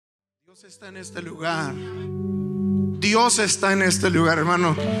Dios está en este lugar. Dios está en este lugar,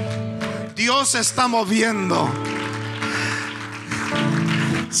 hermano. Dios se está moviendo.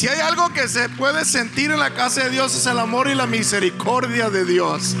 Si hay algo que se puede sentir en la casa de Dios, es el amor y la misericordia de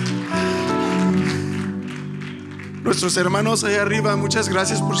Dios. Nuestros hermanos ahí arriba, muchas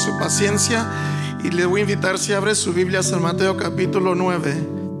gracias por su paciencia. Y le voy a invitar, si abre su Biblia, a San Mateo capítulo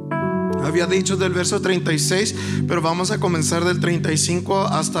 9. Había dicho del verso 36, pero vamos a comenzar del 35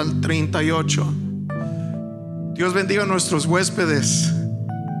 hasta el 38. Dios bendiga a nuestros huéspedes.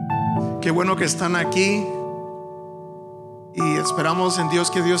 Qué bueno que están aquí. Y esperamos en Dios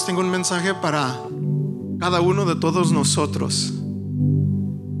que Dios tenga un mensaje para cada uno de todos nosotros.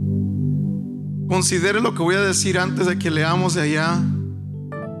 Considere lo que voy a decir antes de que leamos de allá.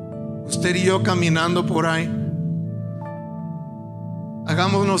 Usted y yo caminando por ahí,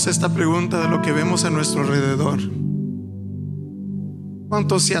 hagámonos esta pregunta de lo que vemos a nuestro alrededor.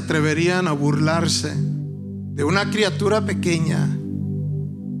 ¿Cuántos se atreverían a burlarse de una criatura pequeña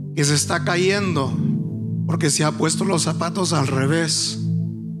que se está cayendo porque se ha puesto los zapatos al revés,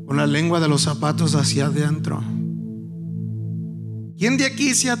 con la lengua de los zapatos hacia adentro? ¿Quién de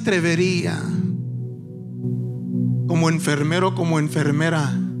aquí se atrevería, como enfermero, como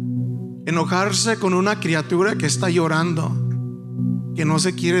enfermera, enojarse con una criatura que está llorando, que no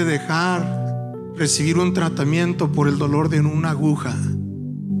se quiere dejar recibir un tratamiento por el dolor de una aguja?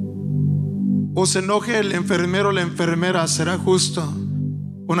 O se enoje el enfermero o la enfermera, será justo,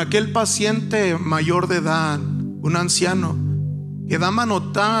 con aquel paciente mayor de edad, un anciano que da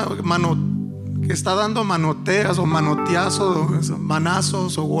que está dando manoteas o manoteazos,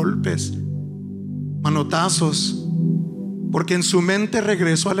 manazos o golpes, manotazos, porque en su mente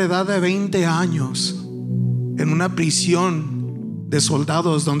regresó a la edad de 20 años en una prisión de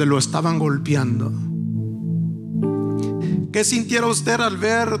soldados donde lo estaban golpeando. ¿Qué sintiera usted al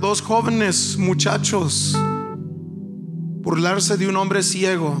ver dos jóvenes muchachos burlarse de un hombre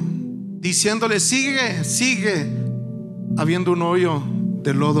ciego, diciéndole sigue, sigue, habiendo un hoyo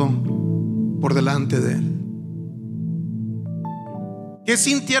de lodo por delante de él? ¿Qué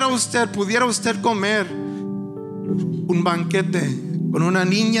sintiera usted? ¿Pudiera usted comer un banquete con una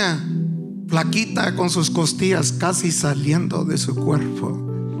niña flaquita con sus costillas casi saliendo de su cuerpo?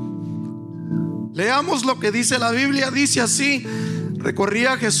 Leamos lo que dice la Biblia. Dice así: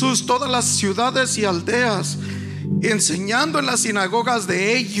 recorría Jesús todas las ciudades y aldeas, enseñando en las sinagogas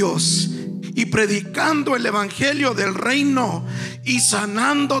de ellos y predicando el evangelio del reino y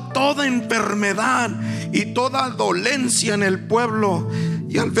sanando toda enfermedad y toda dolencia en el pueblo.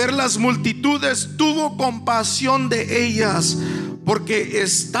 Y al ver las multitudes tuvo compasión de ellas, porque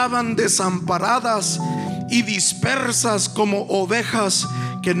estaban desamparadas y dispersas como ovejas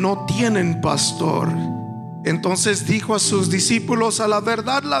que no tienen pastor. Entonces dijo a sus discípulos: a la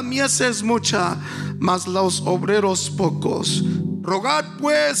verdad la mies es mucha, mas los obreros pocos. Rogad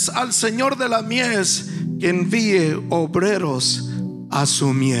pues al Señor de la mies que envíe obreros a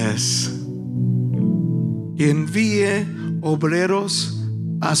su mies. Que envíe obreros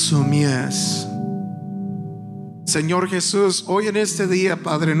a su mies. Señor Jesús, hoy en este día,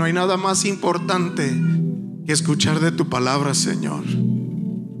 Padre, no hay nada más importante que escuchar de tu palabra, Señor.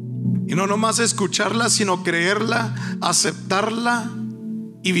 Y no nomás escucharla, sino creerla, aceptarla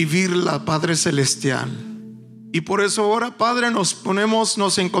y vivirla, Padre celestial. Y por eso ahora, Padre,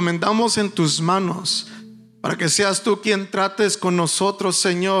 nos encomendamos en tus manos, para que seas tú quien trates con nosotros,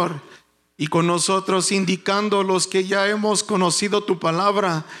 Señor, y con nosotros, indicando los que ya hemos conocido tu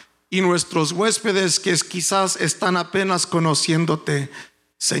palabra y nuestros huéspedes que quizás están apenas conociéndote.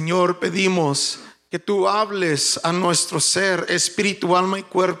 Señor, pedimos que tú hables a nuestro ser, espíritu, alma y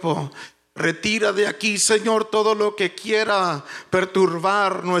cuerpo. Retira de aquí, Señor, todo lo que quiera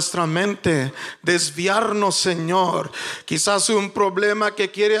perturbar nuestra mente, desviarnos, Señor. Quizás un problema que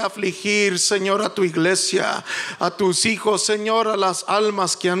quiere afligir, Señor, a tu iglesia, a tus hijos, Señor, a las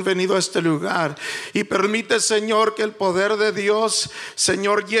almas que han venido a este lugar. Y permite, Señor, que el poder de Dios,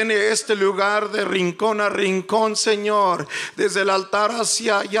 Señor, llene este lugar de rincón a rincón, Señor, desde el altar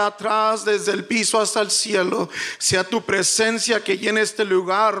hacia allá atrás, desde el piso hasta el cielo. Sea tu presencia que llene este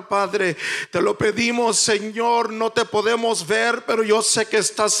lugar, Padre. Te lo pedimos, Señor. No te podemos ver, pero yo sé que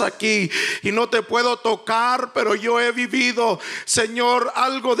estás aquí. Y no te puedo tocar, pero yo he vivido, Señor,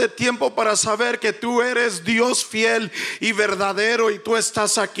 algo de tiempo para saber que tú eres Dios fiel y verdadero, y tú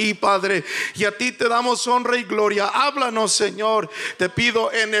estás aquí, Padre. Y a ti te damos honra y gloria. Háblanos, Señor, te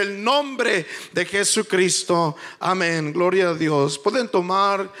pido en el nombre de Jesucristo. Amén. Gloria a Dios. Pueden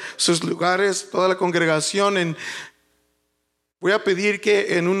tomar sus lugares, toda la congregación, en Voy a pedir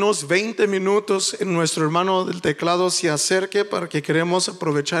que en unos 20 minutos nuestro hermano del teclado se acerque para que queremos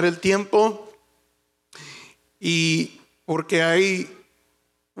aprovechar el tiempo. Y porque hay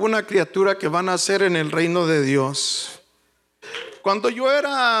una criatura que va a nacer en el reino de Dios. Cuando yo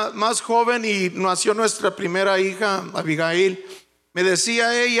era más joven y nació nuestra primera hija, Abigail, me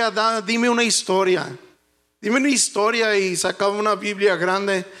decía ella, dime una historia. Dime una historia, y sacaba una Biblia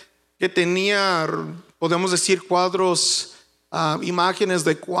grande que tenía, podemos decir, cuadros, imágenes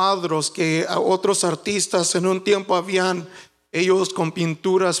de cuadros que otros artistas en un tiempo habían ellos con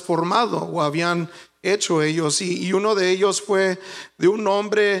pinturas formado o habían hecho ellos, y uno de ellos fue de un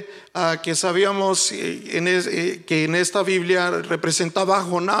hombre que sabíamos que en esta Biblia representaba a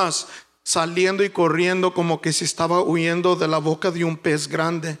Jonás saliendo y corriendo como que se estaba huyendo de la boca de un pez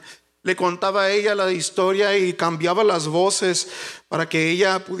grande. Le contaba a ella la historia y cambiaba las voces para que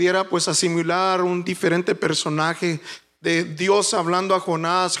ella pudiera pues asimilar un diferente personaje de Dios hablando a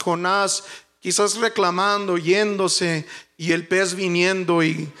Jonás, Jonás quizás reclamando, yéndose, y el pez viniendo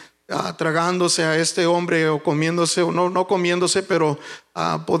y tragándose a este hombre, o comiéndose, o no comiéndose, pero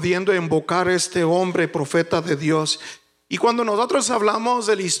pudiendo invocar a este hombre profeta de Dios. Y cuando nosotros hablamos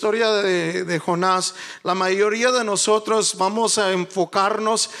de la historia de Jonás, la mayoría de nosotros vamos a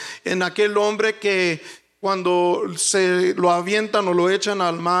enfocarnos en aquel hombre que cuando se lo avientan o lo echan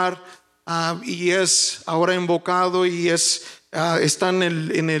al mar, y es ahora invocado y está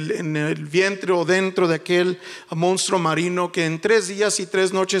en el vientre o dentro de aquel monstruo marino, que en 3 días y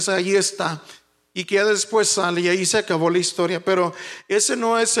 3 noches ahí está, y que ya después sale, y ahí se acabó la historia. Pero ese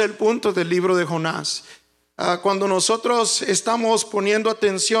no es el punto del libro de Jonás. Cuando nosotros estamos poniendo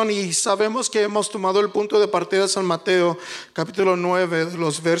atención y sabemos que hemos tomado el punto de partida de San Mateo capítulo 9, de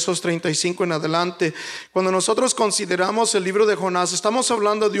los versos 35 en adelante, cuando nosotros consideramos el libro de Jonás, estamos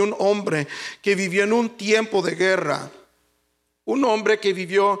hablando de un hombre que vivió en un tiempo de guerra, un hombre que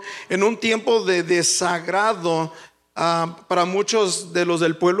vivió en un tiempo de desagrado para muchos de los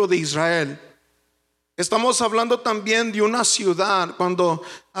del pueblo de Israel. Estamos hablando también de una ciudad. Cuando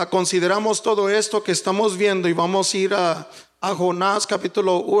consideramos todo esto que estamos viendo, y vamos a ir a Jonás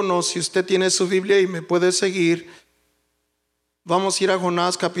capítulo 1, si usted tiene su Biblia y me puede seguir, vamos a ir a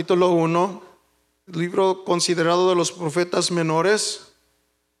Jonás capítulo 1, el libro considerado de los profetas menores.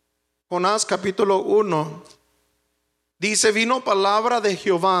 Jonás capítulo 1 dice: vino palabra de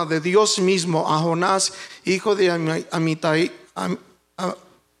Jehová, de Dios mismo, a Jonás, hijo de Amitai.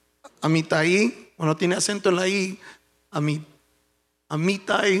 Bueno, tiene acento en la I,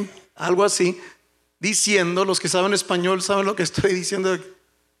 Amitai, algo así, diciendo, los que saben español saben lo que estoy diciendo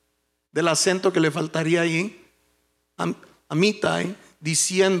del acento que le faltaría ahí. Amitai,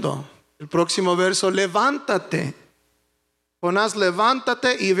 diciendo, el próximo verso: levántate, Jonás,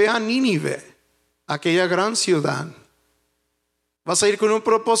 levántate y ve a Nínive, aquella gran ciudad. Vas a ir con un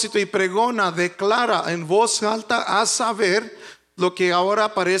propósito y pregona, declara en voz alta, haz saber lo que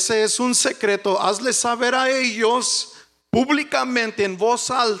ahora parece es un secreto, hazle saber a ellos públicamente en voz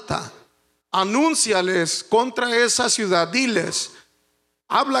alta. Anúnciales contra esa ciudad, diles,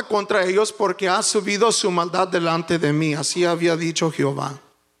 habla contra ellos, porque ha subido su maldad delante de mí. Así había dicho Jehová.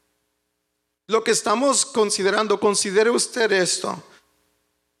 Lo que estamos considerando, considere usted esto.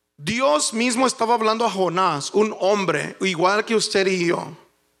 Dios mismo estaba hablando a Jonás, un hombre igual que usted y yo.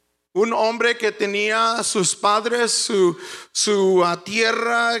 Un hombre que tenía sus padres, su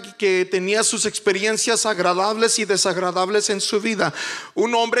tierra, que tenía sus experiencias agradables y desagradables en su vida.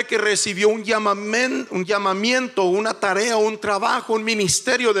 Un hombre que recibió un llamamiento, una tarea, un trabajo, un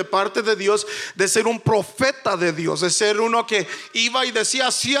ministerio de parte de Dios, de ser un profeta de Dios, de ser uno que iba y decía,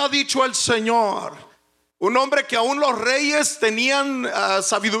 así ha dicho el Señor. Un hombre que aún los reyes tenían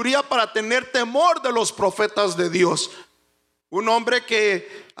sabiduría para tener temor de los profetas de Dios. Un hombre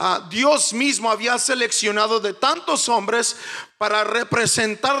que Dios mismo había seleccionado de tantos hombres para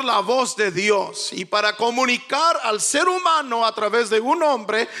representar la voz de Dios y para comunicar al ser humano a través de un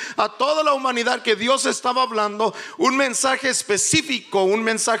hombre a toda la humanidad que Dios estaba hablando un mensaje específico, un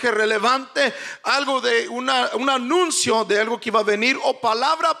mensaje relevante, algo de un anuncio de algo que iba a venir, o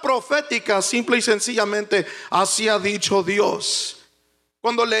palabra profética. Simple y sencillamente así ha dicho Dios.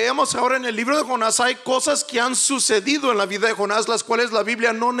 Cuando leemos ahora en el libro de Jonás, hay cosas que han sucedido en la vida de Jonás, las cuales la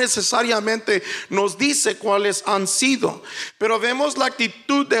Biblia no necesariamente nos dice cuáles han sido, pero vemos la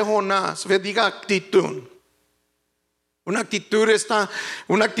actitud de Jonás. Diga actitud. Una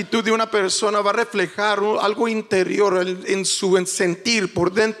actitud de una persona va a reflejar algo interior en su sentir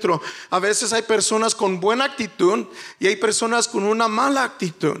por dentro. A veces hay personas con buena actitud y hay personas con una mala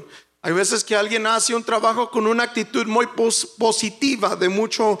actitud. Hay veces que alguien hace un trabajo con una actitud muy positiva,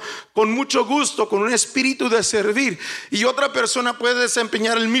 con mucho gusto, con un espíritu de servir. Y otra persona puede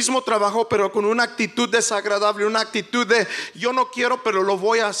desempeñar el mismo trabajo, pero con una actitud desagradable, una actitud de yo no quiero, pero lo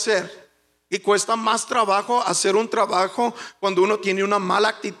voy a hacer. Y cuesta más trabajo hacer un trabajo cuando uno tiene una mala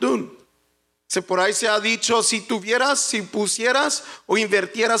actitud. Por ahí se ha dicho, si pusieras o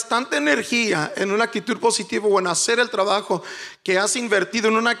invirtieras tanta energía en una actitud positiva o en hacer el trabajo que has invertido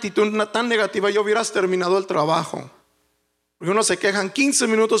en una actitud tan negativa, ya hubieras terminado el trabajo. Porque uno se quejan 15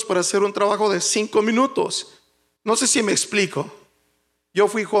 minutos para hacer un trabajo de 5 minutos. No sé si me explico. Yo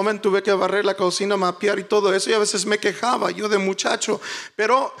fui joven, tuve que barrer la cocina, mapear y todo eso, y a veces me quejaba yo de muchacho.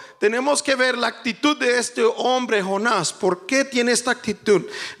 Pero tenemos que ver la actitud de este hombre Jonás. ¿Por qué tiene esta actitud?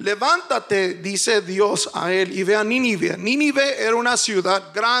 Levántate, dice Dios a él, y ve a Nínive. Nínive era una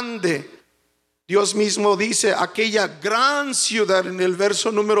ciudad grande. Dios mismo dice aquella gran ciudad en el verso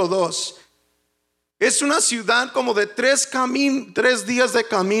número 2. Es una ciudad como de 3 días de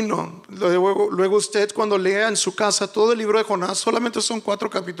camino. Luego usted, cuando lea en su casa todo el libro de Jonás, solamente son 4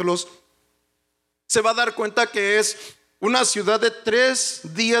 capítulos, se va a dar cuenta que es una ciudad de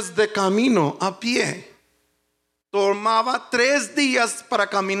 3 días de camino a pie. Tomaba 3 días para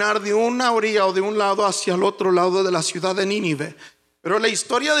caminar de una orilla o de un lado hacia el otro lado de la ciudad de Nínive. Pero la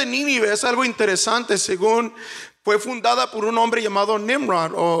historia de Nínive es algo interesante. Según fue fundada por un hombre llamado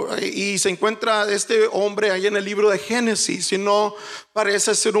Nimrod, y se encuentra este hombre ahí en el libro de Génesis, y no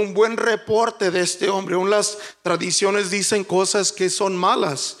parece ser un buen reporte de este hombre. Aún las tradiciones dicen cosas que son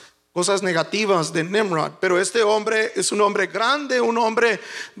malas, cosas negativas de Nimrod. Pero este hombre es un hombre grande, un hombre,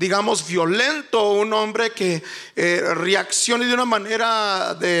 digamos, violento, un hombre que reacciona de una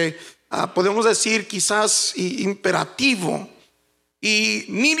manera podemos decir quizás imperativo. Y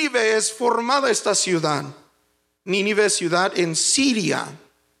Nínive es formada esta ciudad. Nínive, ciudad en Siria.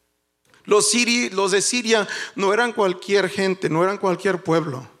 Los de Siria no eran cualquier gente, no eran cualquier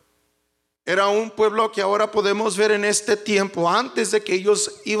pueblo. Era un pueblo que ahora podemos ver en este tiempo. Antes de que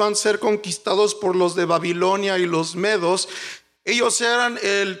ellos iban a ser conquistados por los de Babilonia y los medos, ellos eran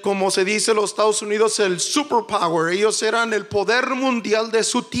como se dice en los Estados Unidos, el superpower. Ellos eran el poder mundial de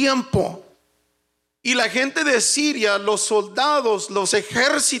su tiempo. Y la gente de Siria, los soldados, los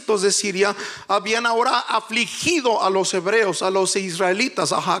ejércitos de Siria habían ahora afligido a los hebreos, a los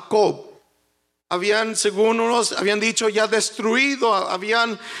israelitas, a Jacob. Según unos habían dicho, ya destruido,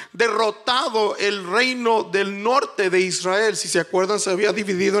 habían derrotado el reino del norte de Israel. Si se acuerdan, se había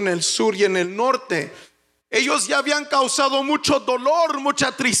dividido en el sur y en el norte. Ellos ya habían causado mucho dolor,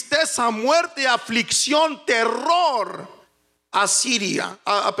 mucha tristeza, muerte, aflicción, terror a Siria,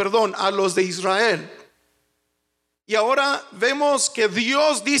 a los de Israel. Y ahora vemos que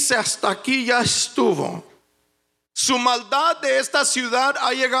Dios dice, hasta aquí ya estuvo. Su maldad de esta ciudad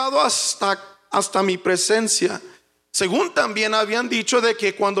ha llegado hasta mi presencia. Según también habían dicho de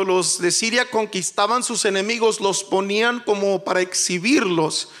que cuando los de Siria conquistaban sus enemigos, los ponían como para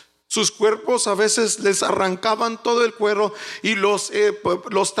exhibirlos. Sus cuerpos a veces les arrancaban todo el cuero y los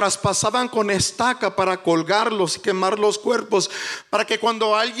traspasaban con estaca para colgarlos y quemar los cuerpos, para que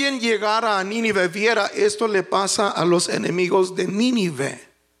cuando alguien llegara a Nínive viera, esto le pasa a los enemigos de Nínive.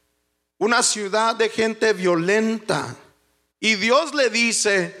 Una ciudad de gente violenta. Y Dios le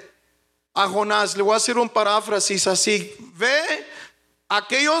dice a Jonás, le voy a hacer un paráfrasis así: ve,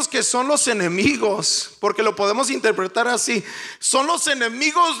 aquellos que son los enemigos, porque lo podemos interpretar así, son los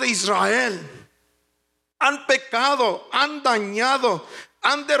enemigos de Israel. Han pecado, han dañado,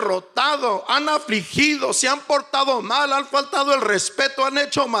 han derrotado, han afligido, se han portado mal, han faltado el respeto, han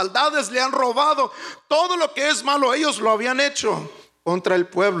hecho maldades, le han robado. Todo lo que es malo ellos lo habían hecho contra el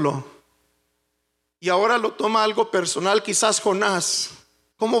pueblo. Y ahora lo toma algo personal, quizás Jonás.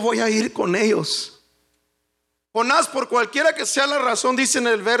 ¿Cómo voy a ir con ellos? Jonás, por cualquiera que sea la razón, dice en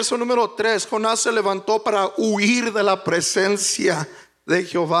el verso número 3, Jonás se levantó para huir de la presencia de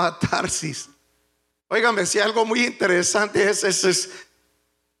Jehová a Tarsis. Óigame, si algo muy interesante es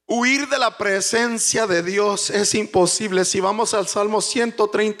huir de la presencia de Dios es imposible. Si vamos al Salmo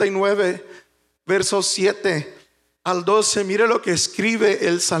 139, versos 7 al 12, mire lo que escribe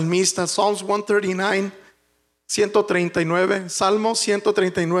el salmista. Psalms 139, 139, Salmo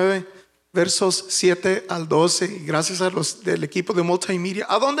 139, versos 7 al 12. Gracias a los del equipo de multimedia.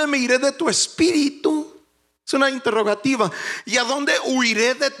 ¿A dónde me iré de tu espíritu? Es una interrogativa. ¿Y a dónde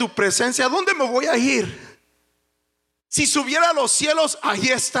huiré de tu presencia? ¿A dónde me voy a ir? Si subiera a los cielos, ahí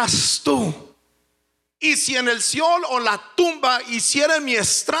estás tú. Y si en el Seol o la tumba hiciera mi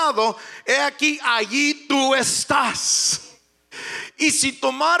estrado, he aquí, allí tú estás. Y si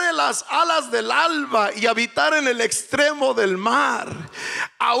tomare las alas del alba y habitar en el extremo del mar,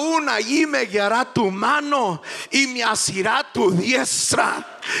 aún allí me guiará tu mano y me asirá tu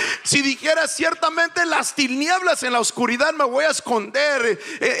diestra. Si dijera ciertamente las tinieblas, en la oscuridad me voy a esconder,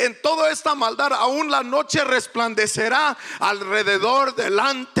 en toda esta maldad aún la noche resplandecerá alrededor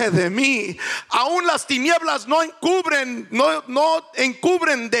delante de mí. Aún las tinieblas no encubren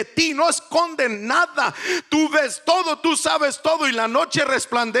de ti, no esconden nada. Tú ves todo, tú sabes todo, y la noche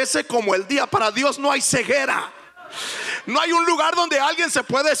resplandece como el día. Para Dios no hay ceguera. No hay un lugar donde alguien se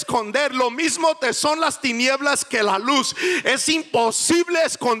puede esconder. Lo mismo te son las tinieblas que la luz. Es imposible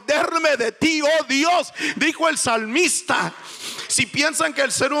esconderme de ti, oh Dios, dijo el salmista. Si piensan que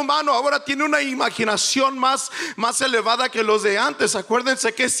el ser humano ahora tiene una imaginación más elevada que los de antes,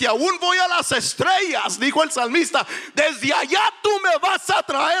 acuérdense que si aún voy a las estrellas, dijo el salmista, desde allá tú me vas a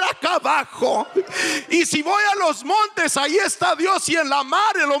traer acá abajo. Y si voy a los montes, ahí está Dios. Y en la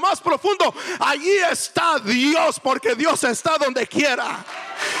mar, en lo más profundo, allí está Dios, porque Dios está donde quiera.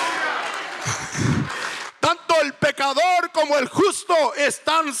 Tanto el pecador como el justo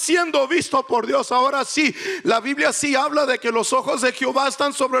están siendo vistos por Dios. Ahora sí, la Biblia sí habla de que los ojos de Jehová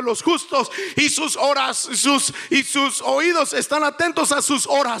están sobre los justos y sus oídos están atentos a sus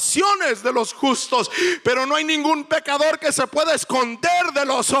oraciones de los justos. Pero no hay ningún pecador que se pueda esconder de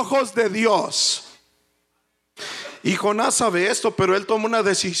los ojos de Dios. Y Jonás sabe esto, pero él toma una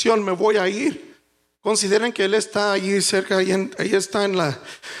decisión: me voy a ir. Consideren que él está allí cerca, ahí está en la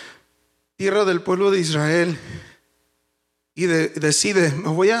tierra del pueblo de Israel, y decide: me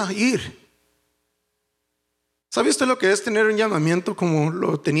voy a ir. ¿Sabe usted lo que es tener un llamamiento como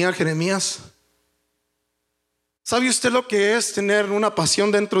lo tenía Jeremías? ¿Sabe usted lo que es tener una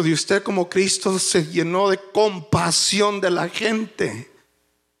pasión dentro de usted como Cristo se llenó de compasión de la gente?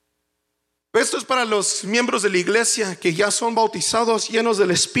 Esto es para los miembros de la iglesia que ya son bautizados, llenos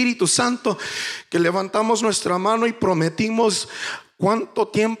del Espíritu Santo, que levantamos nuestra mano y prometimos cuánto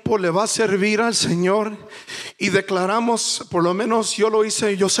tiempo le va a servir al Señor, y declaramos, por lo menos yo lo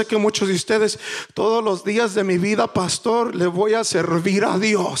hice, yo sé que muchos de ustedes, todos los días de mi vida, pastor, le voy a servir a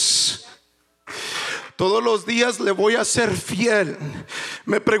Dios. Todos los días le voy a ser fiel.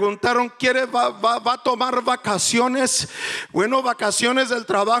 Me preguntaron: ¿va a tomar vacaciones? Bueno, vacaciones del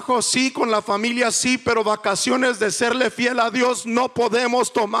trabajo sí, con la familia sí, pero vacaciones de serle fiel a Dios no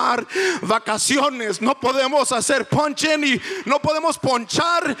podemos tomar. Vacaciones, no podemos hacer punch-in y no podemos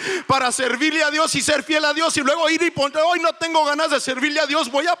ponchar para servirle a Dios y ser fiel a Dios y luego ir y ponchar. Hoy no tengo ganas de servirle a Dios,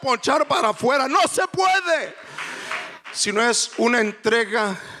 voy a ponchar para afuera. No se puede. Si no es una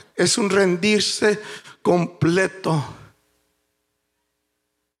entrega, es un rendirse completo.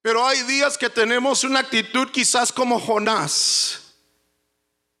 Pero hay días que tenemos una actitud quizás como Jonás.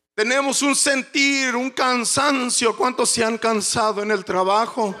 Tenemos un sentir, un cansancio. ¿Cuántos se han cansado en el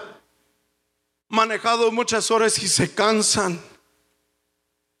trabajo? Manejado muchas horas y se cansan.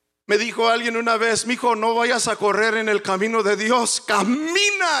 Me dijo alguien una vez: mijo, no vayas a correr en el camino de Dios,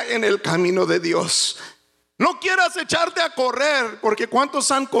 camina en el camino de Dios. No quieras echarte a correr, porque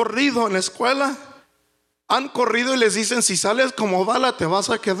 ¿cuántos han corrido en la escuela? Han corrido y les dicen: si sales como bala te vas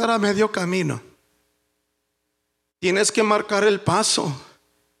a quedar a medio camino. Tienes que marcar el paso.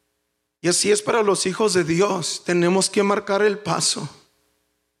 Y así es para los hijos de Dios. Tenemos que marcar el paso.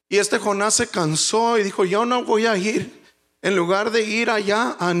 Y este Jonás se cansó y dijo: yo no voy a ir. En lugar de ir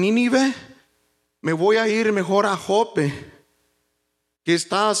allá a Nínive, me voy a ir mejor a Jope, que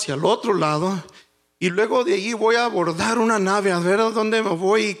está hacia el otro lado. Y luego de allí voy a abordar una nave, a ver a dónde me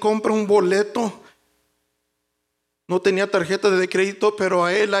voy, y compro un boleto. No tenía tarjeta de crédito, pero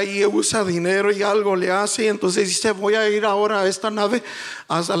a él ahí usa dinero y algo le hace. Y entonces dice: voy a ir ahora a esta nave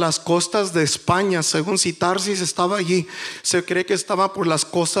hasta las costas de España. Según si Tarsis estaba allí, se cree que estaba por las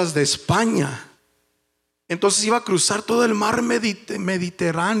costas de España. Entonces iba a cruzar todo el mar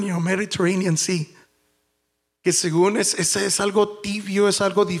Mediterráneo, Mediterranean Sea, que según es algo tibio, es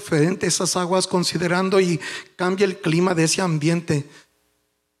algo diferente, esas aguas, considerando, y cambia el clima de ese ambiente.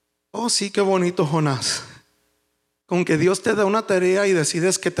 Oh sí, qué bonito, Jonás. Con que Dios te da una tarea y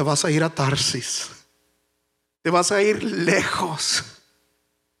decides que te vas a ir a Tarsis, te vas a ir lejos.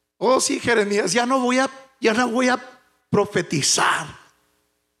 Oh sí, Jeremías, ya no voy a profetizar,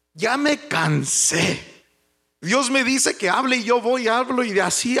 ya me cansé. Dios me dice que hable y yo voy y hablo, y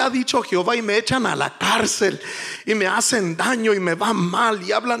así ha dicho Jehová, y me echan a la cárcel y me hacen daño y me va mal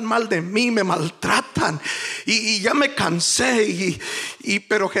y hablan mal de mí, me maltratan, y ya me cansé.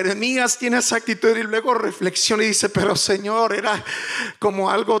 Pero Jeremías tiene esa actitud y luego reflexiona y dice: pero Señor, era como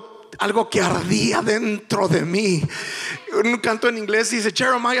algo que ardía dentro de mí. Un canto en inglés dice: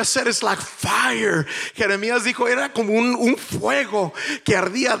 Jeremiah said it's like fire. Jeremías dijo: era como un fuego que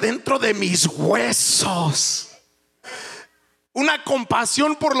ardía dentro de mis huesos. una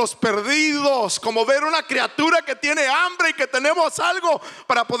compasión por los perdidos, como ver una criatura que tiene hambre y que tenemos algo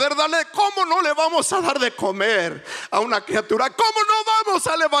para poder darle. ¿Cómo no le vamos a dar de comer a una criatura? ¿Cómo no vamos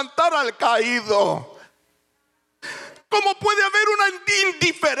a levantar al caído? ¿Cómo puede haber una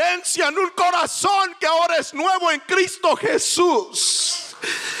indiferencia en un corazón que ahora es nuevo en Cristo Jesús?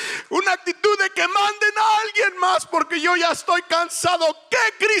 Una actitud de que manden a alguien más porque yo ya estoy cansado. ¿Qué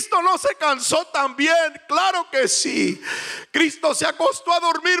Cristo no se cansó también? Claro que sí. Cristo se acostó a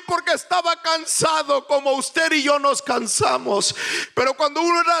dormir porque estaba cansado, como usted y yo nos cansamos. Pero cuando hubo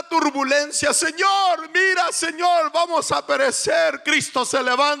una turbulencia, Señor, mira, Señor, vamos a perecer, Cristo se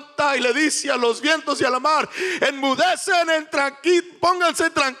levanta y le dice a los vientos y a la mar: enmudecen, pónganse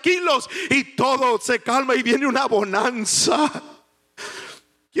tranquilos, y todo se calma y viene una bonanza.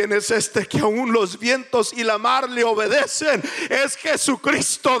 ¿Quién es este que aún los vientos y la mar le obedecen? Es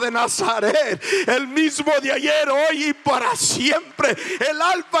Jesucristo de Nazaret, el mismo de ayer, hoy y para siempre, el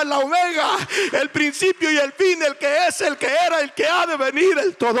alfa y la omega, el principio y el fin, el que es, el que era, el que ha de venir,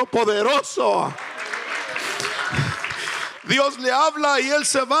 el todopoderoso. Dios le habla y él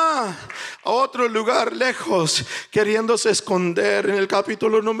se va a otro lugar lejos, queriéndose esconder. En el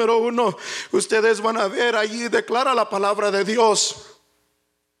capítulo número 1, ustedes van a ver, allí declara la palabra de Dios.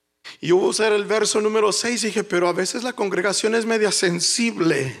 Y yo voy a usar el verso número 6. Dije, pero a veces la congregación es media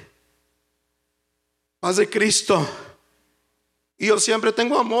sensible. Paz de Cristo. Y yo siempre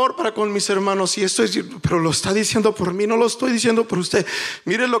tengo amor para con mis hermanos, y esto es, pero lo está diciendo por mí, no lo estoy diciendo por usted.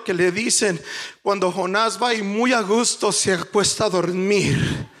 Mire lo que le dicen cuando Jonás va y muy a gusto se acuesta a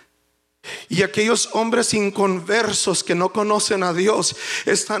dormir. Y aquellos hombres inconversos que no conocen a Dios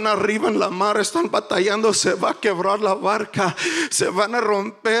están arriba en la mar, están batallando. Se va a quebrar la barca, se van a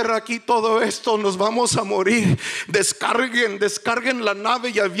romper aquí todo esto, nos vamos a morir. Descarguen la nave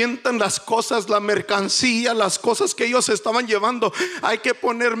y avientan las cosas, la mercancía, las cosas que ellos estaban llevando. Hay que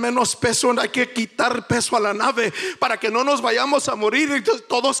poner menos peso, hay que quitar peso a la nave para que no nos vayamos a morir. Entonces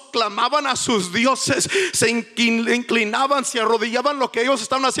todos clamaban a sus dioses, se inclinaban, se arrodillaban. Lo que ellos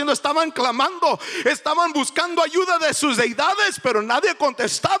estaban haciendo, estaban clamando, estaban buscando ayuda de sus deidades, pero nadie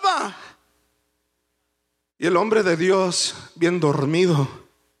contestaba. Y el hombre de Dios, bien dormido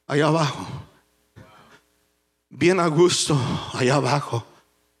allá abajo, bien a gusto allá abajo,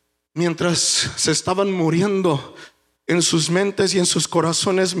 mientras se estaban muriendo en sus mentes y en sus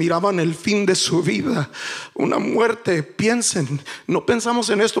corazones, miraban el fin de su vida, una muerte. Piensen, no pensamos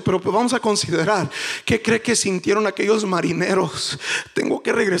en esto, pero vamos a considerar qué cree que sintieron aquellos marineros. Tengo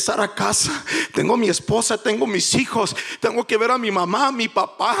que regresar a casa, tengo mi esposa, tengo mis hijos, tengo que ver a mi mamá, a mi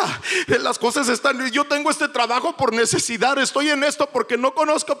papá. Las cosas están, yo tengo este trabajo por necesidad, estoy en esto porque no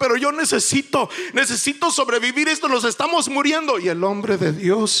conozco, pero yo necesito sobrevivir. Esto, nos estamos muriendo. Y el hombre de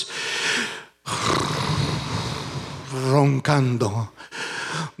Dios, roncando,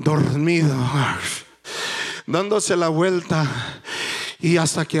 dormido, dándose la vuelta, y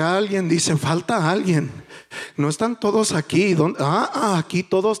hasta que alguien dice: falta alguien, no están todos aquí. Aquí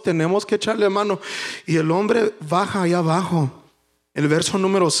todos tenemos que echarle mano. Y el hombre baja allá abajo. El verso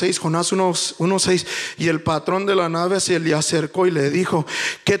número 6, Jonás 1:6. Y el patrón de la nave se le acercó y le dijo: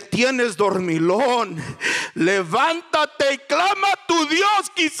 ¿qué tienes, dormilón? Levántate y clama a tu Dios,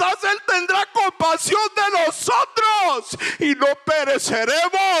 quizás Él tendrá compasión de nosotros y no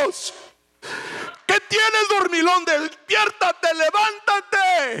pereceremos. ¿Qué tienes, dormilón? Despiértate,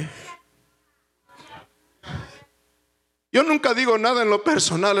 levántate. Yo nunca digo nada en lo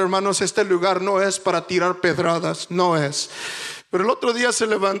personal, hermanos. Este lugar no es para tirar pedradas, no es. Pero el otro día se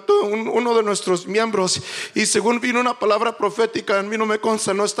levantó uno de nuestros miembros, y según vino una palabra profética, a mí no me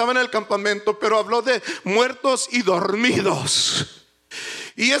consta, no estaba en el campamento, pero habló de muertos y dormidos.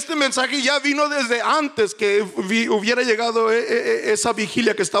 Y este mensaje ya vino desde antes que hubiera llegado esa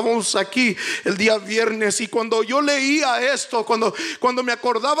vigilia que estábamos aquí el día viernes. Y cuando yo leía esto, cuando me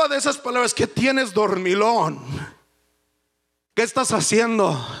acordaba de esas palabras: ¿qué tienes, dormilón? ¿Qué estás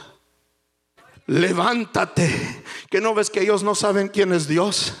haciendo? Levántate. ¿Que no ves que ellos no saben quién es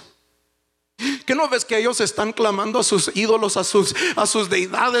Dios? ¿Que no ves que ellos están clamando a sus ídolos, a sus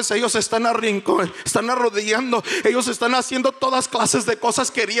deidades? Ellos están arrodillando, ellos están haciendo todas clases de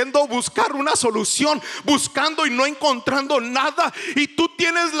cosas, queriendo buscar una solución, buscando y no encontrando nada. Y tú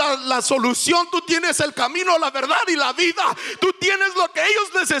tienes la solución, tú tienes el camino, la verdad y la vida. Tú tienes lo que ellos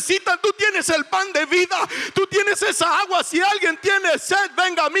necesitan, tú tienes el pan de vida, tú tienes esa agua. Si alguien tiene sed,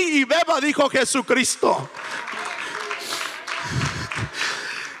 venga a mí y beba, dijo Jesucristo.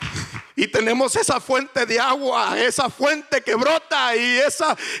 Y tenemos esa fuente de agua, esa fuente que brota, y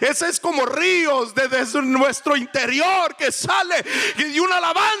esa es como ríos desde nuestro interior que sale, y una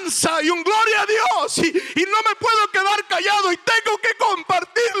alabanza y un gloria a Dios, y no me puedo quedar callado y tengo que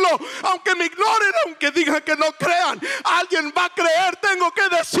compartirlo, aunque me ignoren, aunque digan que no crean. Alguien va a creer, tengo que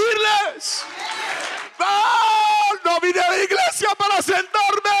decirles. No vine a la iglesia para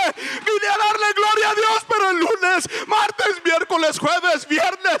sentarme, vine a darle gloria a Dios, pero el lunes, martes, miércoles, jueves,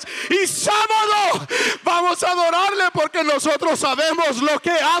 viernes y sábado vamos a adorarle, porque nosotros sabemos lo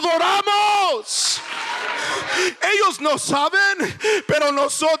que adoramos. Ellos no saben, pero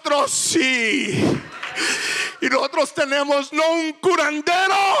nosotros sí. Y nosotros tenemos no un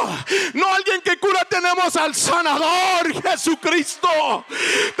curandero, no alguien que cura, tenemos al sanador Jesucristo.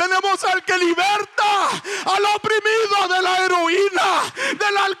 Tenemos al que liberta al oprimido de la heroína,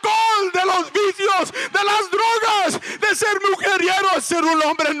 del alcohol, de los vicios, de las drogas, de ser mujeriero, ser un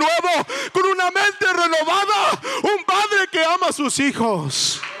hombre nuevo, con una mente renovada, un padre que ama a sus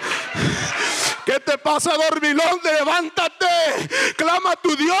hijos. ¿Qué te pasa, dormilón? Levántate, clama a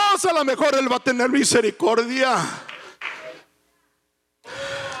tu Dios, a lo mejor Él va a tener misericordia.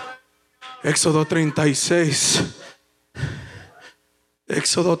 Éxodo 36.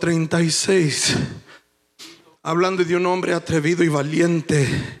 Éxodo 36. Hablando de un hombre atrevido y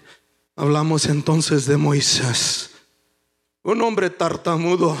valiente, hablamos entonces de Moisés, un hombre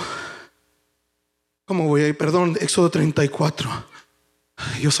tartamudo. ¿Cómo voy a ir? Perdón, Éxodo 34.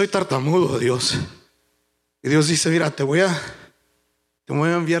 Yo soy tartamudo, Dios. Y Dios dice: mira, te voy a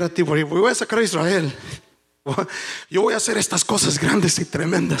enviar a ti, voy a sacar a Israel. Yo voy a hacer estas cosas grandes y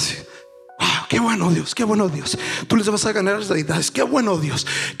tremendas. Qué bueno Dios, qué bueno Dios. Tú les vas a ganar las deidades. Qué bueno Dios,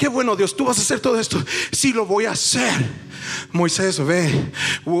 qué bueno Dios. Tú vas a hacer todo esto. Sí, lo voy a hacer. Moisés, ve.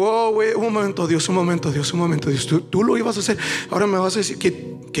 Un momento Dios, un momento Dios, un momento Dios. Tú lo ibas a hacer. Ahora me vas a decir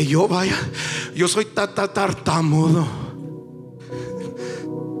que yo vaya. Yo soy tartamudo.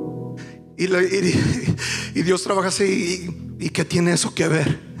 Y Dios trabaja así. ¿Y qué tiene eso que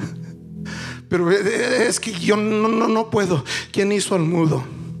ver? Pero es que yo no puedo. ¿Quién hizo al mudo?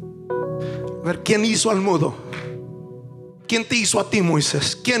 A ver, ¿quién hizo al mudo? ¿Quién te hizo a ti,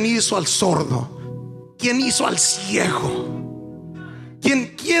 Moisés? ¿Quién hizo al sordo? ¿Quién hizo al ciego?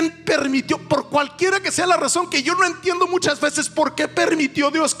 ¿Quién permitió? Por cualquiera que sea la razón, que yo no entiendo muchas veces, ¿por qué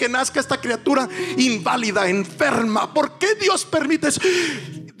permitió Dios que nazca esta criatura inválida, enferma? ¿Por qué Dios permite eso?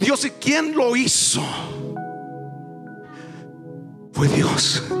 Dios, ¿quién lo hizo? Fue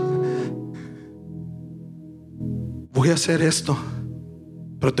Dios. Voy a hacer esto,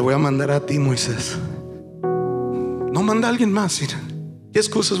 pero te voy a mandar a ti, Moisés. No manda a alguien más. ¿Qué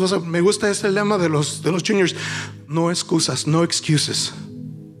excusas vas a? Me gusta este lema de los juniors: no excusas, no excuses.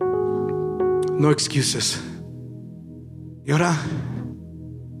 No excuses. Y ahora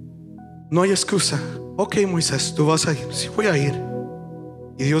no hay excusa. Ok, Moisés, tú vas a ir. Sí, voy a ir.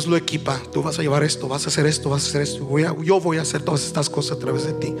 Y Dios lo equipa. Tú vas a llevar esto, vas a hacer esto, vas a hacer esto. Yo voy a hacer todas estas cosas a través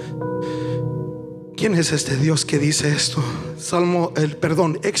de ti. ¿Quién es este Dios que dice esto?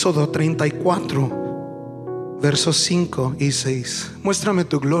 Éxodo 34, versos 5 y 6. Muéstrame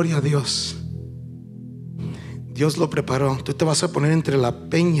tu gloria, Dios. Dios lo preparó. Tú te vas a poner entre las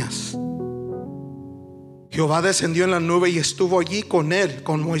peñas. Jehová descendió en la nube y estuvo allí con él,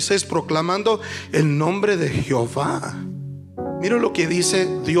 con Moisés, proclamando el nombre de Jehová. Mira lo que dice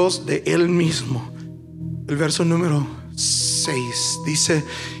Dios de él mismo. El verso número 6 dice: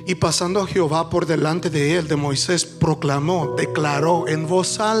 y pasando a Jehová por delante de él, de Moisés, proclamó, declaró en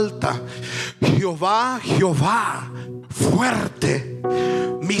voz alta: Jehová, Jehová, fuerte,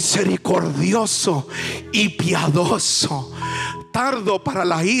 misericordioso y piadoso, tardo para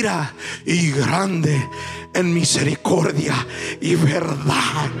la ira y grande en misericordia y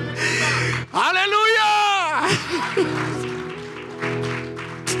verdad. ¡Aleluya!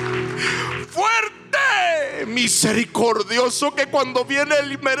 Fuerte, misericordioso, que cuando viene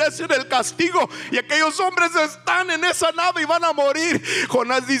él merecen el castigo. Y aquellos hombres están en esa nave y van a morir.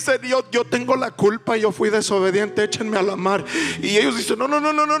 Jonás dice: yo tengo la culpa, yo fui desobediente, échenme a la mar. Y ellos dicen: no,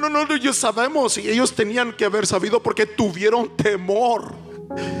 ellos sabemos. Y ellos tenían que haber sabido, porque tuvieron temor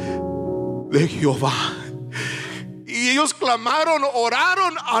de Jehová. Y ellos clamaron,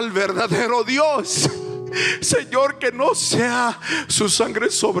 oraron al verdadero Dios: Señor, que no sea su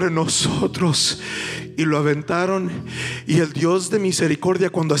sangre sobre nosotros. Y lo aventaron. Y el Dios de misericordia,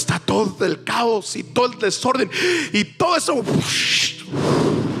 cuando está todo el caos y todo el desorden y todo eso,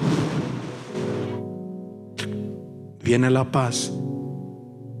 viene la paz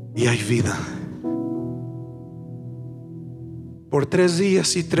y hay vida. Por 3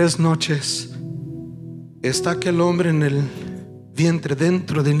 días y 3 noches está aquel hombre en el vientre,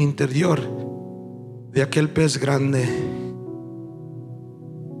 dentro del interior de aquel pez grande,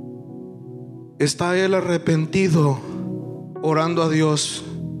 está él arrepentido, orando a Dios,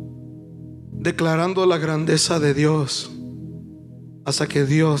 declarando la grandeza de Dios, hasta que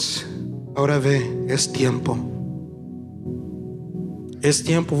Dios ahora ve, es tiempo. Es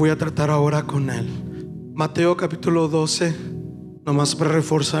tiempo, voy a tratar ahora con él. Mateo capítulo 12, nomás para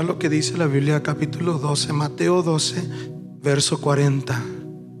reforzar lo que dice la Biblia, capítulo 12, Mateo 12, verso 40.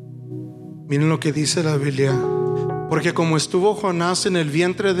 Miren lo que dice la Biblia. Porque como estuvo Jonás en el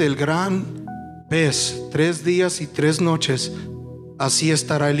vientre del gran pez 3 días y 3 noches, así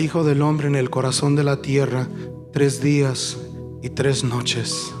estará el Hijo del Hombre en el corazón de la tierra 3 días y 3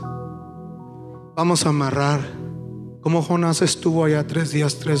 noches. Vamos a amarrar como Jonás estuvo allá 3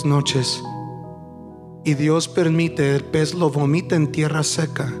 días, 3 noches, y Dios permite el pez lo vomita en tierra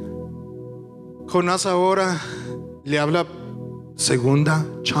seca. Jonás ahora le habla segunda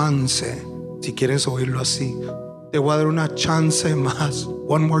chance, si quieres oírlo así. Te voy a dar una chance más,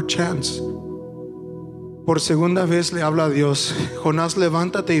 one more chance. Por segunda vez le habla a Dios: Jonás,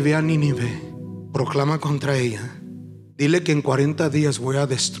 levántate y ve a Nínive, proclama contra ella, dile que en 40 días voy a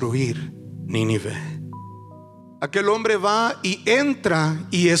destruir Nínive. Aquel hombre va y entra,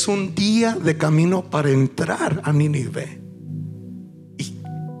 y es un día de camino para entrar a Nínive. Y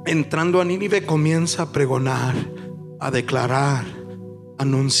entrando a Nínive comienza a pregonar, a declarar, a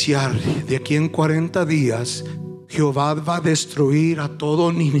anunciar: de aquí en 40 días Jehová va a destruir a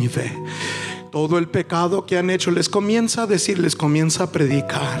todo Nínive. Todo el pecado que han hecho, les comienza a decir, les comienza a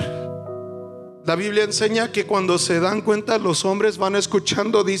predicar. La Biblia enseña que cuando se dan cuenta, los hombres van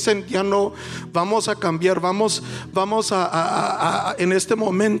escuchando, dicen: ya no, vamos a cambiar, vamos a en este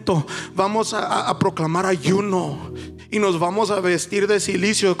momento vamos a proclamar ayuno, y nos vamos a vestir de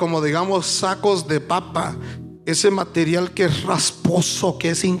silicio, como digamos sacos de papa, ese material que es rasposo, que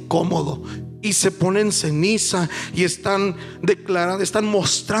es incómodo, y se ponen ceniza y están declarando, están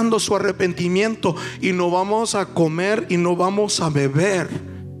mostrando su arrepentimiento. Y no vamos a comer y no vamos a beber,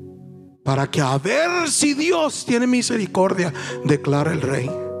 para que a ver si Dios tiene misericordia, declara el rey.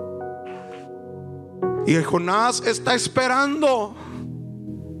 Y Jonás está esperando.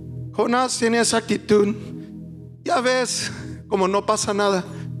 Jonás tiene esa actitud: ya ves, como no pasa nada.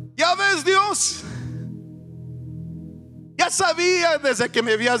 Ya ves, Dios, ya sabía desde que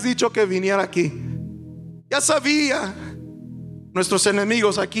me habías dicho que viniera aquí. Ya sabía. Nuestros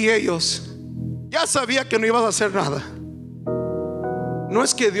enemigos aquí, ellos, ya sabía que no ibas a hacer nada. No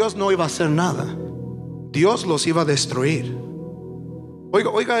es que Dios no iba a hacer nada, Dios los iba a destruir.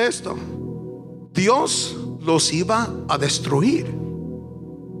 Oiga esto: Dios los iba a destruir.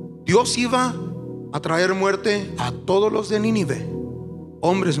 Dios iba a traer muerte a todos los de Nínive,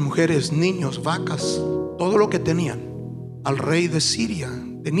 hombres, mujeres, niños, vacas, todo lo que tenían. Al rey de Siria,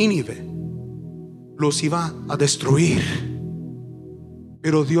 de Nínive, los iba a destruir.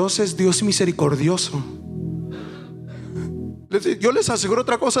 Pero Dios es Dios misericordioso. Yo les aseguro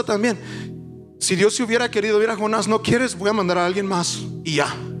otra cosa también: si Dios se hubiera querido, mira, Jonás, no quieres, voy a mandar a alguien más y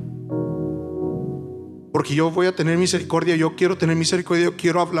ya, porque yo voy a tener misericordia, yo quiero tener misericordia, yo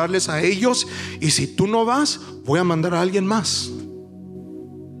quiero hablarles a ellos, y si tú no vas, voy a mandar a alguien más.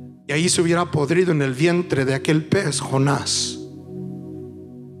 Y ahí se hubiera podrido en el vientre de aquel pez Jonás,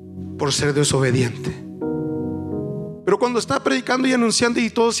 por ser desobediente. Pero cuando está predicando y anunciando y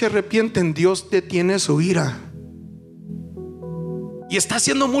todos se arrepienten, Dios detiene su ira. Y está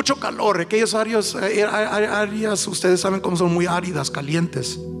haciendo mucho calor. Aquellas áreas, ustedes saben cómo son, muy áridas,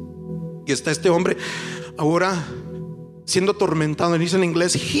 calientes. Y está este hombre ahora siendo atormentado. Dice en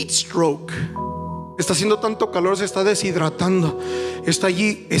inglés heat stroke. Está haciendo tanto calor, se está deshidratando. Está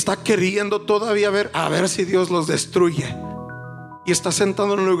allí, está queriendo todavía a ver si Dios los destruye. Y está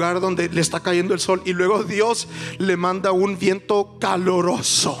sentado en un lugar donde le está cayendo el sol, y luego Dios le manda un viento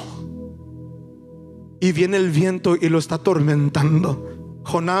caloroso. Y viene el viento y lo está atormentando.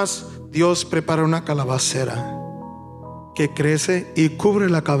 Jonás, Dios prepara una calabacera que crece y cubre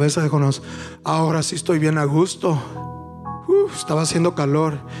la cabeza de Jonás. Ahora sí estoy bien a gusto. Estaba haciendo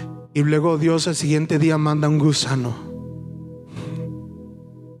calor. Y luego Dios el siguiente día manda un gusano.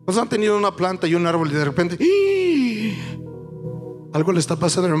 Pues han tenido una planta y un árbol, y de repente algo le está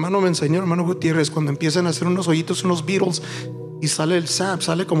pasando. Hermano me enseñó, hermano Gutiérrez, cuando empiezan a hacer unos hoyitos, unos beetles, y sale el sap,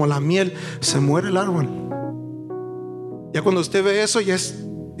 sale como la miel, se muere el árbol. Ya cuando usted ve eso, ya es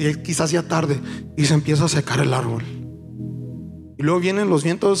quizás ya tarde, y se empieza a secar el árbol. Y luego vienen los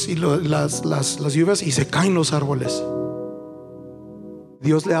vientos y las lluvias, y se caen los árboles.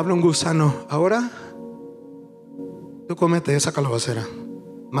 Dios le habla a un gusano: ahora tú cómete esa calabacera,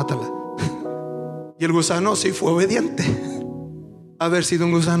 mátala. Y el gusano sí fue obediente. haber sido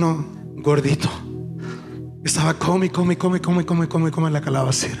un gusano gordito. Estaba come la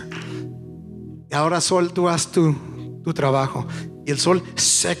calabacera. Y ahora, Sol, tú haz tu trabajo. Y el sol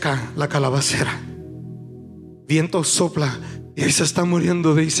seca la calabacera. Viento sopla y ahí se está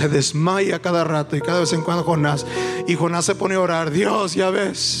muriendo y se desmaya cada rato. Y cada vez en cuando Jonás se pone a orar. Dios, ya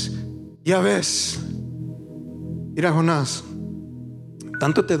ves. Mira, Jonás,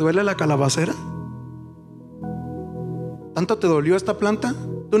 ¿tanto te duele la calabacera? ¿Tanto te dolió esta planta?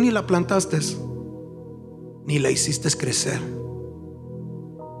 Tú ni la plantaste, ni la hiciste crecer.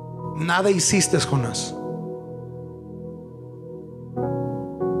 Nada hiciste, Jonás.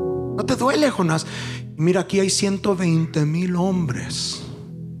 ¿No te duele, Jonás? Mira, aquí hay 120,000 hombres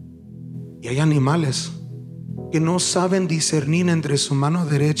y hay animales que no saben discernir entre su mano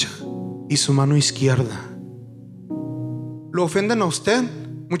derecha y su mano izquierda. Lo ofenden a usted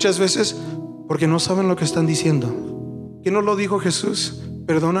muchas veces porque no saben lo que están diciendo. ¿Qué no lo dijo Jesús?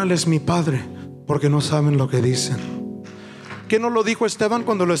 Perdónales, mi Padre, porque no saben lo que dicen. ¿Qué no lo dijo Esteban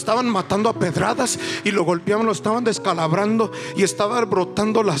cuando lo estaban matando a pedradas y lo golpeaban, lo estaban descalabrando y estaba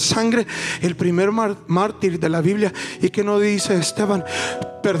brotando la sangre? El primer mártir de la Biblia. ¿Y qué no dice Esteban?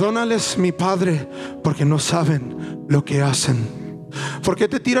 Perdónales, mi Padre, porque no saben lo que hacen. ¿Por qué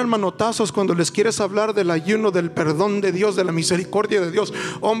te tiran manotazos cuando les quieres hablar del ayuno, del perdón de Dios, de la misericordia de Dios?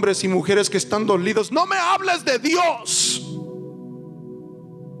 Hombres y mujeres que están dolidos, no me hables de Dios.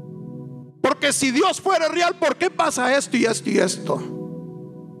 Porque si Dios fuera real, ¿por qué pasa esto y esto y esto?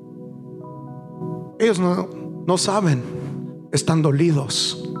 Ellos no saben. Están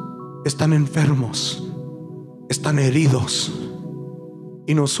dolidos, están enfermos, están heridos.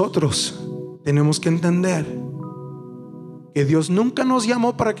 Y nosotros tenemos que entender que Dios nunca nos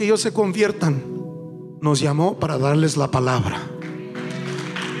llamó para que ellos se conviertan. Nos llamó para darles la palabra.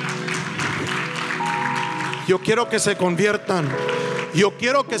 Yo quiero que se conviertan. Yo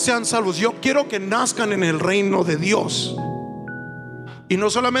quiero que sean salvos. Yo quiero que nazcan en el reino de Dios. Y no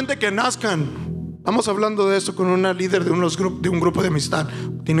solamente que nazcan. Estamos hablando de eso con una líder de un grupo de amistad.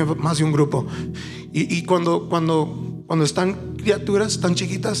 Tiene más de un grupo. Y cuando están criaturas tan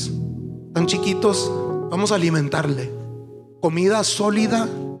chiquitas, tan chiquitos, vamos a alimentarle comida sólida,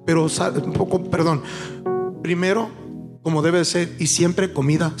 pero un poco, primero como debe ser, y siempre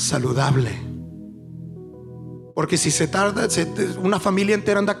comida saludable. Porque si se tarda, una familia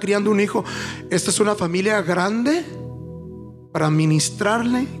entera anda criando un hijo. Esta es una familia grande para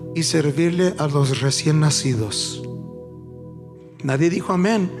ministrarle y servirle a los recién nacidos. Nadie dijo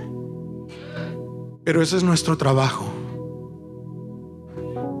amén, pero ese es nuestro trabajo.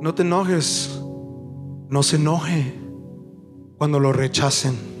 No te enojes, no se enoje cuando lo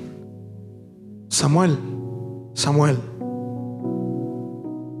rechacen. Samuel,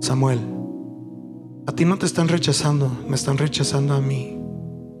 a ti no te están rechazando, me están rechazando a mí.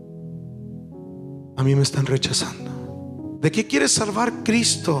 A mí me están rechazando. ¿De qué quiere salvar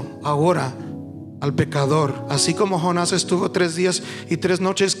Cristo ahora al pecador? Así como Jonás estuvo 3 días y 3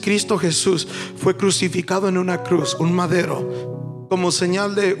 noches, Cristo Jesús fue crucificado en una cruz, un madero, como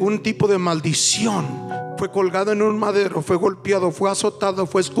señal de un tipo de maldición. Fue colgado en un madero, fue golpeado, fue azotado,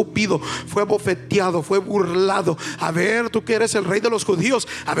 fue escupido, fue abofeteado, fue burlado. A ver, tú que eres el rey de los judíos,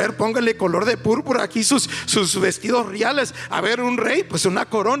 a ver, póngale color de púrpura aquí sus vestidos reales. A ver, un rey, pues una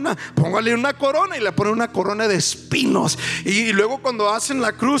corona, póngale una corona, y le ponen una corona de espinos. Y luego cuando hacen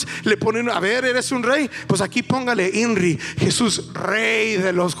la cruz le ponen, a ver, eres un rey, pues aquí póngale INRI, Jesús, rey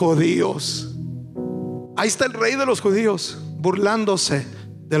de los judíos. Ahí está el rey de los judíos burlándose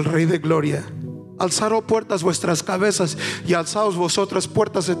del rey de gloria. Alzad, oh puertas, vuestras cabezas, y alzaos vosotras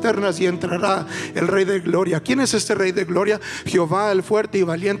puertas eternas, y entrará el Rey de Gloria. ¿Quién es este Rey de Gloria? Jehová el fuerte y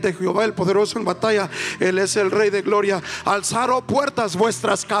valiente, Jehová el poderoso en batalla. Él es el Rey de Gloria. Alzad, oh puertas,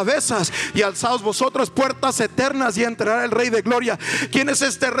 vuestras cabezas, y alzaos vosotras puertas eternas, y entrará el Rey de Gloria. ¿Quién es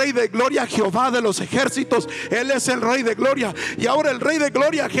este Rey de Gloria? Jehová de los ejércitos. Él es el Rey de Gloria. Y ahora el Rey de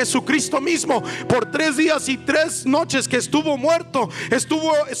Gloria, Jesucristo mismo, por 3 días y 3 noches que estuvo muerto,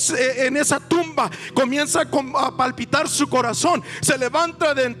 estuvo en esa tumba. Comienza a palpitar su corazón, se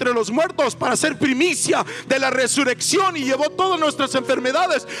levanta de entre los muertos para ser primicia de la resurrección, y llevó todas nuestras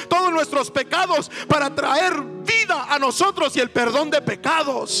enfermedades, todos nuestros pecados, para traer vida a nosotros y el perdón de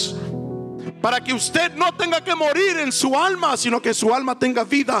pecados, para que usted no tenga que morir en su alma, sino que su alma tenga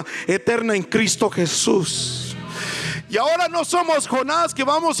vida eterna en Cristo Jesús. Y ahora no somos Jonás que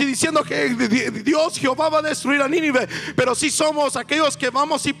vamos y diciendo que Dios, Jehová, va a destruir a Nínive, pero sí somos aquellos que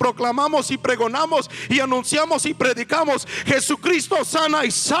vamos y proclamamos y pregonamos y anunciamos y predicamos: Jesucristo sana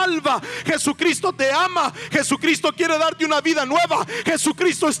y salva, Jesucristo te ama, Jesucristo quiere darte una vida nueva,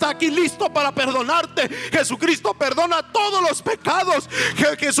 Jesucristo está aquí listo para perdonarte, Jesucristo perdona todos los pecados,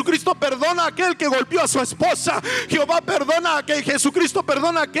 Jesucristo perdona a aquel que golpeó a su esposa, Jehová perdona a aquel, Jesucristo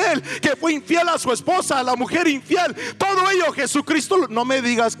perdona a aquel que fue infiel a su esposa, a la mujer infiel. Todo ello Jesucristo. No me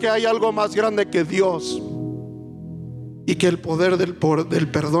digas que hay algo más grande que Dios y que el poder del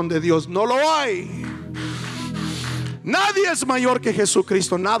perdón de Dios. No lo hay. Nadie es mayor que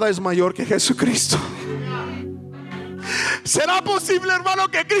Jesucristo. Nada es mayor que Jesucristo. ¿Será posible, hermano,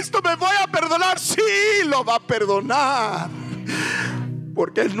 que Cristo me vaya a perdonar? Sí, lo va a perdonar,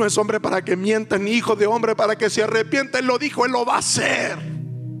 porque Él no es hombre para que mienta, ni hijo de hombre para que se arrepienta. Él lo dijo, Él lo va a hacer.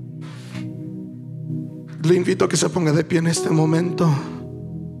 Le invito a que se ponga de pie en este momento.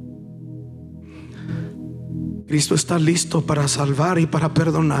 Cristo está listo para salvar y para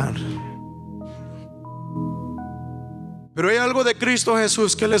perdonar. Pero hay algo de Cristo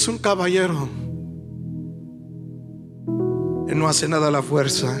Jesús, que Él es un caballero. Él no hace nada a la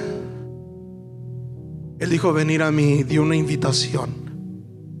fuerza. Él dijo: venir a mí, dio una invitación.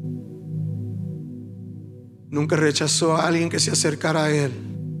 Nunca rechazó a alguien que se acercara a Él.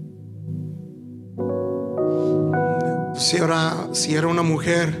 Si era una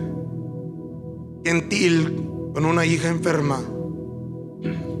mujer gentil con una hija enferma,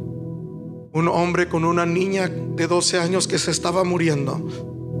 un hombre con una niña de 12 años que se estaba muriendo,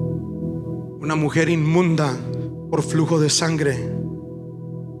 una mujer inmunda por flujo de sangre,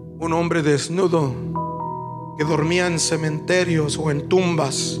 un hombre desnudo que dormía en cementerios o en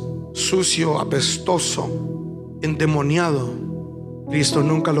tumbas, sucio, apestoso, endemoniado. Cristo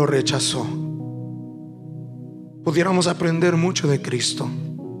nunca lo rechazó. Pudiéramos aprender mucho de Cristo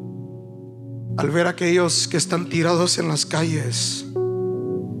al ver a aquellos que están tirados en las calles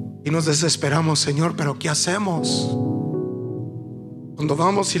y nos desesperamos: Señor, pero ¿qué hacemos? Cuando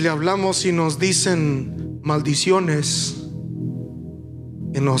vamos y le hablamos y nos dicen maldiciones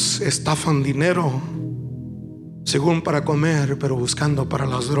y nos estafan dinero, según para comer, pero buscando para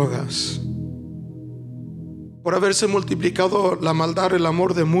las drogas. Por haberse multiplicado la maldad, el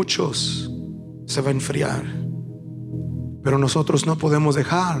amor de muchos se va a enfriar. Pero nosotros no podemos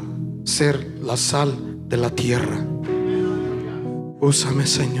dejar ser la sal de la tierra. Úsame,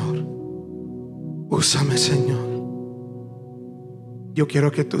 Señor. Úsame, Señor. Yo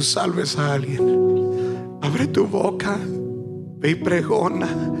quiero que tú salves a alguien. Abre tu boca, ve y pregona,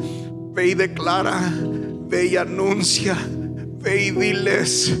 ve y declara, ve y anuncia, ve y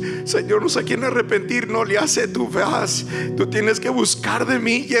diles: Señor, no sé a quién arrepentir, no le hace. Tú vas, tú tienes que buscar de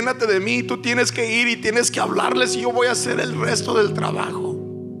mí, llénate de mí. Tú tienes que ir y tienes que hablarles, y yo voy a hacer el resto del trabajo.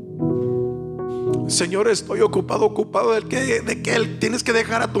 Señor, estoy ocupado de que tienes que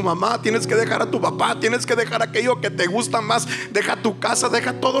dejar a tu mamá, tienes que dejar a tu papá, tienes que dejar aquello que te gusta más. Deja tu casa,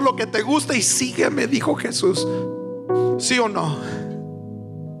 deja todo lo que te gusta y sígueme, dijo Jesús. ¿Sí o no?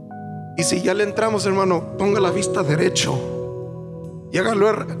 Y si ya le entramos, hermano, ponga la vista derecho y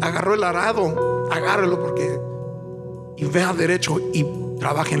agarró el arado, agárrelo, porque y vea derecho y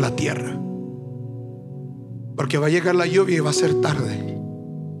trabaje en la tierra, porque va a llegar la lluvia y va a ser tarde.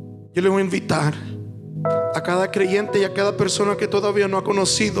 Yo le voy a invitar a cada creyente y a cada persona que todavía no ha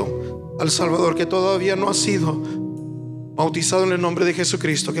conocido al Salvador, que todavía no ha sido bautizado en el nombre de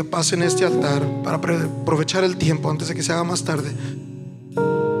Jesucristo, que pase en este altar para aprovechar el tiempo antes de que se haga más tarde.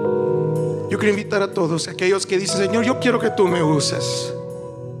 Yo quiero invitar a todos aquellos que dicen: Señor, yo quiero que tú me uses.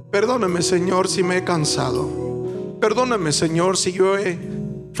 Perdóname, Señor, si me he cansado. Perdóname, Señor, si yo he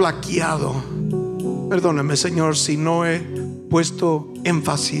flaqueado. Perdóname, Señor, si no he puesto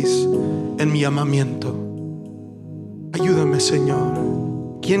énfasis en mi llamamiento. Ayúdame,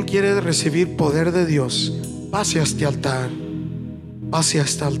 Señor. ¿Quién quiere recibir poder de Dios? Pase a este altar. Pase a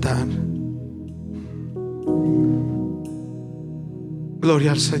este altar.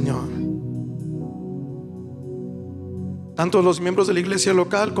 Gloria al Señor. Tanto los miembros de la iglesia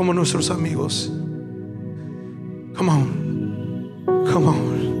local como nuestros amigos. Come on. Come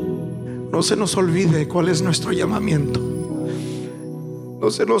on. No se nos olvide cuál es nuestro llamamiento. No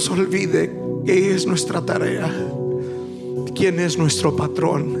se nos olvide qué es nuestra tarea, quién es nuestro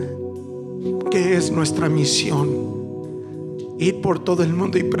patrón, qué es nuestra misión: ir por todo el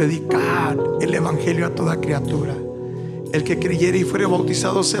mundo y predicar el evangelio a toda criatura. El que creyere y fuere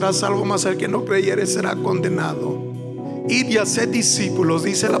bautizado será salvo, mas el que no creyere será condenado. Id y haced discípulos,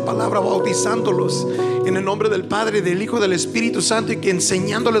 dice la palabra, bautizándolos en el nombre del Padre, del Hijo y del Espíritu Santo, y que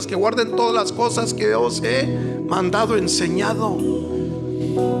enseñándoles que guarden todas las cosas que os he mandado, enseñado.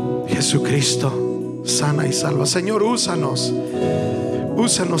 Jesucristo sana y salva. Señor, úsanos.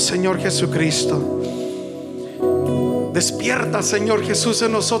 Úsanos, Señor Jesucristo. Despierta, Señor Jesús,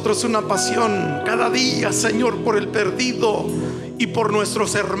 en nosotros una pasión cada día, Señor, por el perdido y por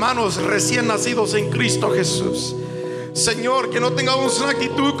nuestros hermanos recién nacidos en Cristo Jesús. Señor, que no tengamos una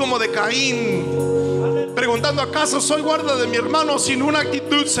actitud como de Caín, preguntando: ¿acaso soy guarda de mi hermano? Sino una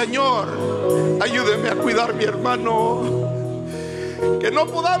actitud: Señor, ayúdeme a cuidar a mi hermano. Que no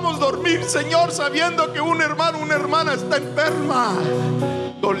podamos dormir, Señor, sabiendo que un hermano, una hermana está enferma,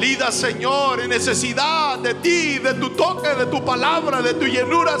 dolida, Señor, en necesidad de ti, de tu toque, de tu palabra, de tu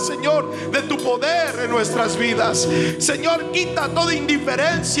llenura, Señor, de tu poder en nuestras vidas. Señor, quita toda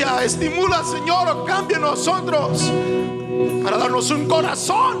indiferencia, estimula, Señor, o cambia en nosotros para darnos un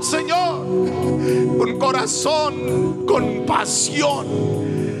corazón, Señor, un corazón con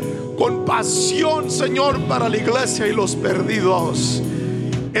pasión, Señor, para la iglesia y los perdidos.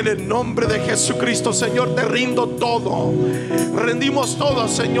 En el nombre de Jesucristo, Señor, te rindo todo. Rendimos todo,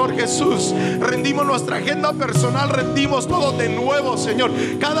 Señor Jesús. Rendimos nuestra agenda personal. Rendimos todo de nuevo, Señor,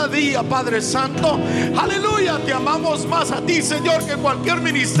 cada día, Padre Santo. Aleluya, te amamos más a ti, Señor, que cualquier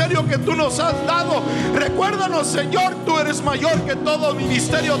ministerio que tú nos has dado. Recuérdanos, Señor, tú eres mayor que todo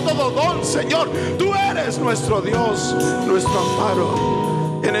ministerio, todo don, Señor. Tú eres nuestro Dios, nuestro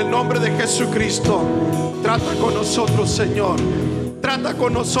amparo. En el nombre de Jesucristo, trata con nosotros, Señor. Trata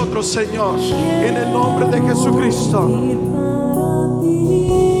con nosotros, Señor, en el nombre de Jesucristo.